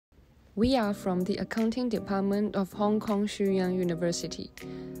We are from the Accounting Department of Hong Kong Shue University.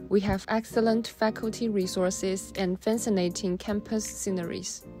 We have excellent faculty resources and fascinating campus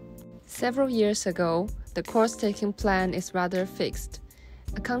sceneries. Several years ago, the course-taking plan is rather fixed.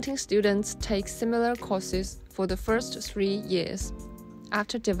 Accounting students take similar courses for the first 3 years.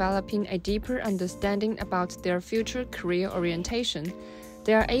 After developing a deeper understanding about their future career orientation,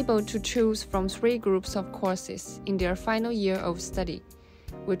 they are able to choose from 3 groups of courses in their final year of study,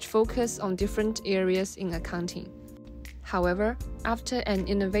 which focus on different areas in accounting. However, after an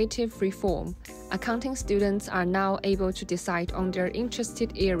innovative reform, accounting students are now able to decide on their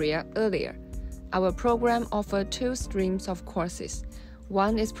interested area earlier. Our program offers 2 streams of courses.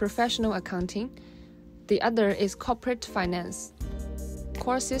 One is professional accounting, the other is corporate finance.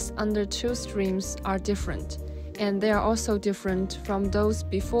 Courses under 2 streams are different, and they are also different from those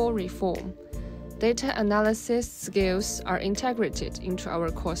before reform. Data analysis skills are integrated into our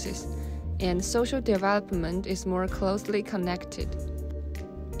courses, and social development is more closely connected.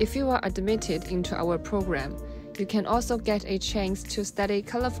 If you are admitted into our program, you can also get a chance to study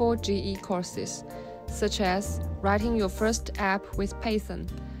colorful GE courses, such as writing your first app with Python,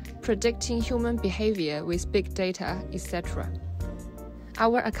 predicting human behavior with big data, etc.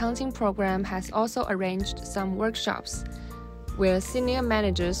 Our accounting program has also arranged some workshops where senior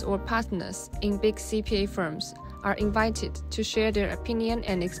managers or partners in big CPA firms are invited to share their opinion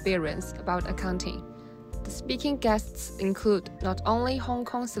and experience about accounting. The speaking guests include not only Hong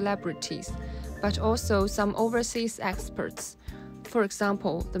Kong celebrities, but also some overseas experts. For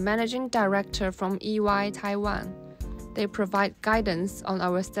example, the managing director from EY Taiwan. They provide guidance on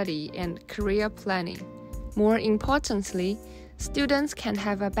our study and career planning. More importantly, students can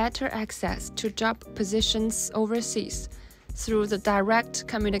have a better access to job positions overseas through the direct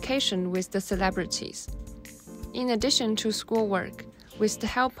communication with the celebrities. In addition to schoolwork, with the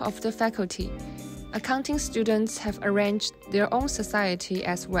help of the faculty, accounting students have arranged their own society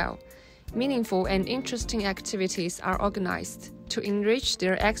as well. Meaningful and interesting activities are organized to enrich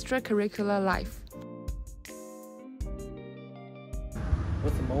their extracurricular life.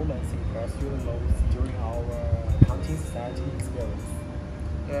 What's the moment impressed you the most during our accounting society experience?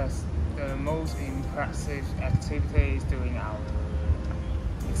 Yes, the most impressive activities during our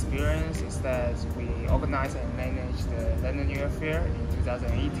experience is that we organized and managed the London Year Fair in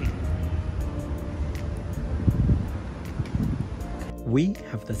 2018. We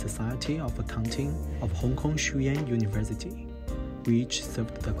have the Society of Accounting of Hong Kong Shue University, which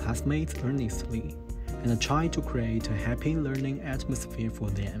served the classmates earnestly and tried to create a happy learning atmosphere for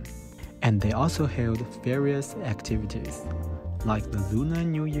them. And they also held various activities, like the Lunar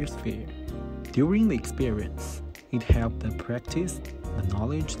New Year's Fair. During the experience, it helped them practice the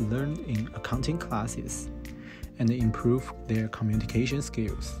knowledge learned in accounting classes and improve their communication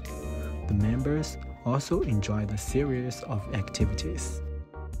skills. The members also enjoyed the series of activities.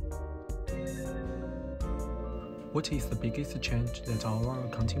 What is the biggest change that our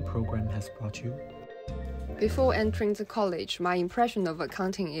accounting program has brought you? Before entering the college, my impression of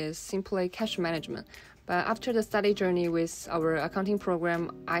accounting is simply cash management. But after the study journey with our accounting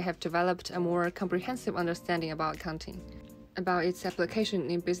program, I have developed a more comprehensive understanding about accounting, about its application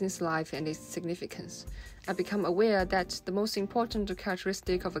in business life and its significance. I become aware that the most important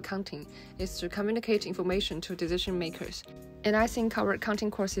characteristic of accounting is to communicate information to decision makers. And I think our accounting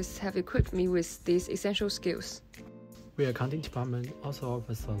courses have equipped me with these essential skills. Your accounting department also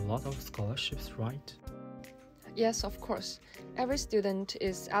offers a lot of scholarships, right? Yes, of course. Every student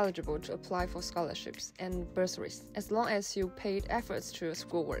is eligible to apply for scholarships and bursaries as long as you paid efforts to your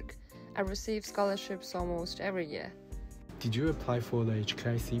schoolwork. I receive scholarships almost every year. Did you apply for the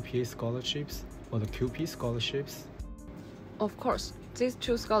HKI CPA scholarships or the QP scholarships? Of course, these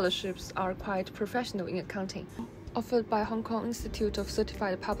 2 scholarships are quite professional in accounting. Offered by Hong Kong Institute of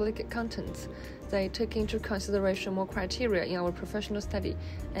Certified Public Accountants, they take into consideration more criteria in our professional study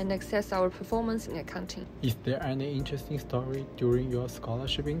and assess our performance in accounting. Is there any interesting story during your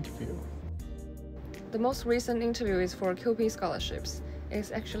scholarship interview? The most recent interview is for QP scholarships.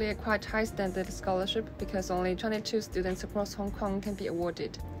 It's actually a quite high-standard scholarship because only 22 students across Hong Kong can be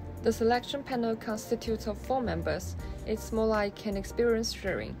awarded. The selection panel constitutes of 4 members. It's more like an experience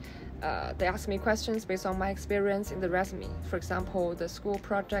sharing. They ask me questions based on my experience in the resume. For example, the school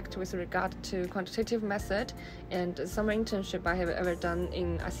project with regard to quantitative method and the summer internship I have ever done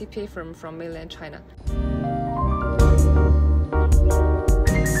in a CPA firm from mainland China.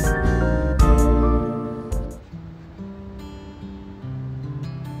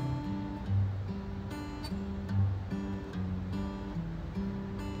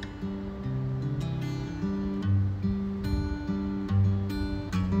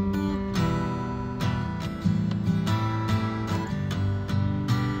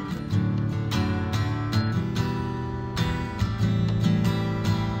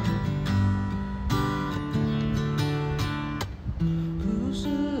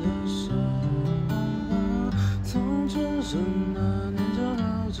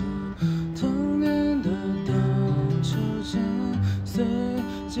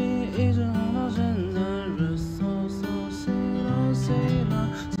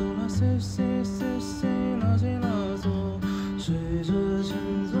 走了 C C C C， 拉紧拉锁，随着前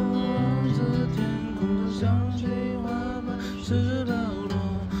奏，望着天空，就像菊花般失之飘落。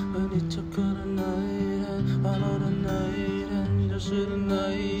和你翘课的那一天，滑落的那一天，消失的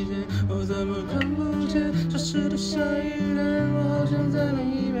那一天，我怎么看不见？消失的下一天，我好想再来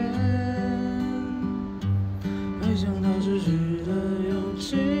一遍。没想到失去的勇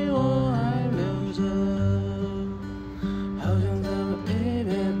气，我。